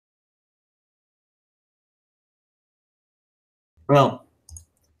Well,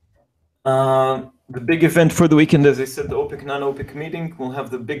 the big event for the weekend, as I said, the OPEC-Non-OPEC meeting will have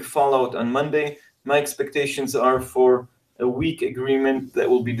the big fallout on Monday. My expectations are for a weak agreement that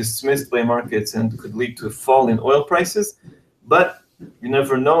will be dismissed by markets and could lead to a fall in oil prices. But you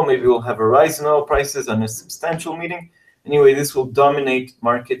never know, maybe we'll have a rise in oil prices on a substantial meeting. Anyway, this will dominate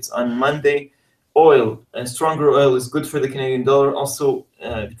markets on Monday. Oil, stronger oil is good for the Canadian dollar. Also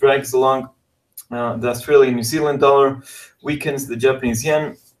drags along the Australian New Zealand dollar, weakens the Japanese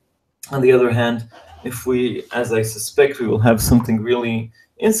yen. On the other hand, if we, as I suspect, we will have something really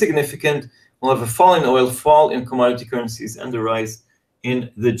insignificant, we'll have a fall in oil, fall in commodity currencies, and a rise in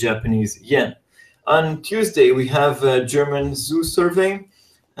the Japanese yen. On Tuesday, we have a German zoo survey.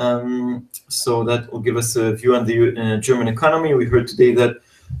 So that will give us a view on the German economy. We heard today that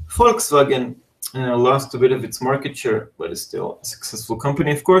Volkswagen lost a bit of its market share, but is still a successful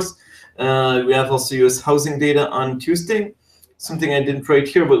company, of course. We have also US housing data on Tuesday. Something I didn't write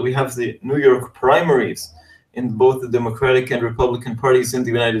here, but we have the New York primaries in both the Democratic and Republican parties in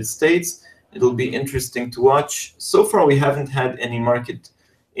the United States. It'll be interesting to watch. So far, we haven't had any market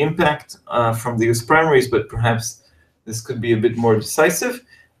impact from the US primaries, but perhaps this could be a bit more decisive.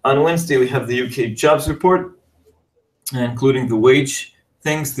 On Wednesday, we have the UK jobs report, including the wage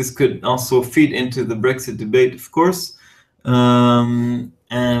things. This could also feed into the Brexit debate, of course. And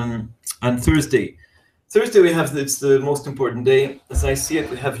on Thursday, we have, it's the most important day. As I see it,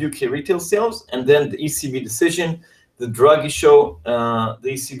 we have UK retail sales and then the ECB decision, the Draghi show. The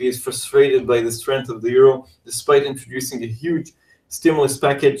ECB is frustrated by the strength of the euro, despite introducing a huge stimulus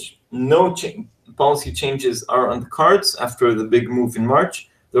package. No policy changes are on the cards after the big move in March.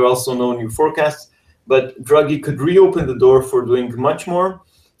 There are also no new forecasts, but Draghi could reopen the door for doing much more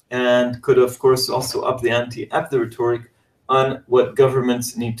and could, of course, also up the ante, up the rhetoric on what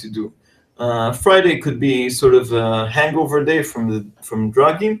governments need to do. Friday could be sort of a hangover day from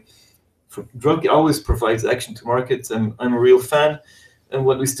Draghi. Draghi always provides action to markets. I'm a real fan. And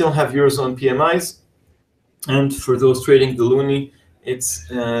what we still have Eurozone PMIs. And for those trading the loonie, it's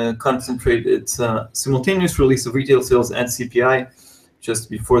concentrated. It's simultaneous release of retail sales and CPI just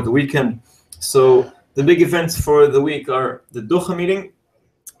before the weekend. So the big events for the week are the Doha meeting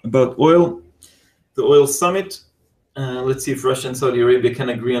about oil, the oil summit. Let's see if Russia and Saudi Arabia can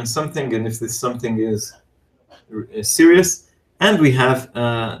agree on something, and if this something is serious. And we have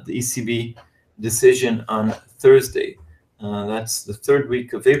the ECB decision on Thursday. That's the third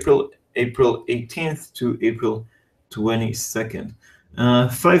week of April 18th to April 22nd.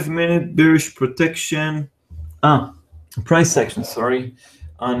 5-minute bearish protection. Price action, sorry,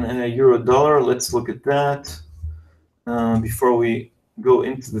 on euro dollar. Let's look at that before we go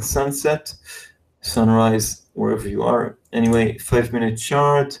into the sunset, sunrise, wherever you are. Anyway, 5-minute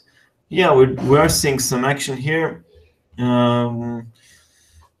chart. Yeah, we are seeing some action here. If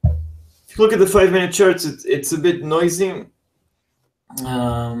you look at the 5-minute charts, it's a bit noisy.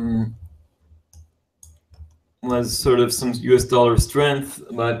 Was sort of some US dollar strength,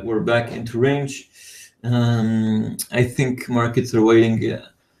 but we're back into range. I think markets are waiting. I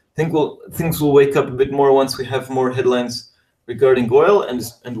think things will wake up a bit more once we have more headlines regarding oil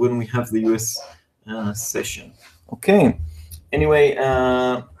and when we have the US session. Okay. Anyway,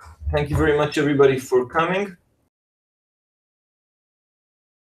 thank you very much, everybody, for coming.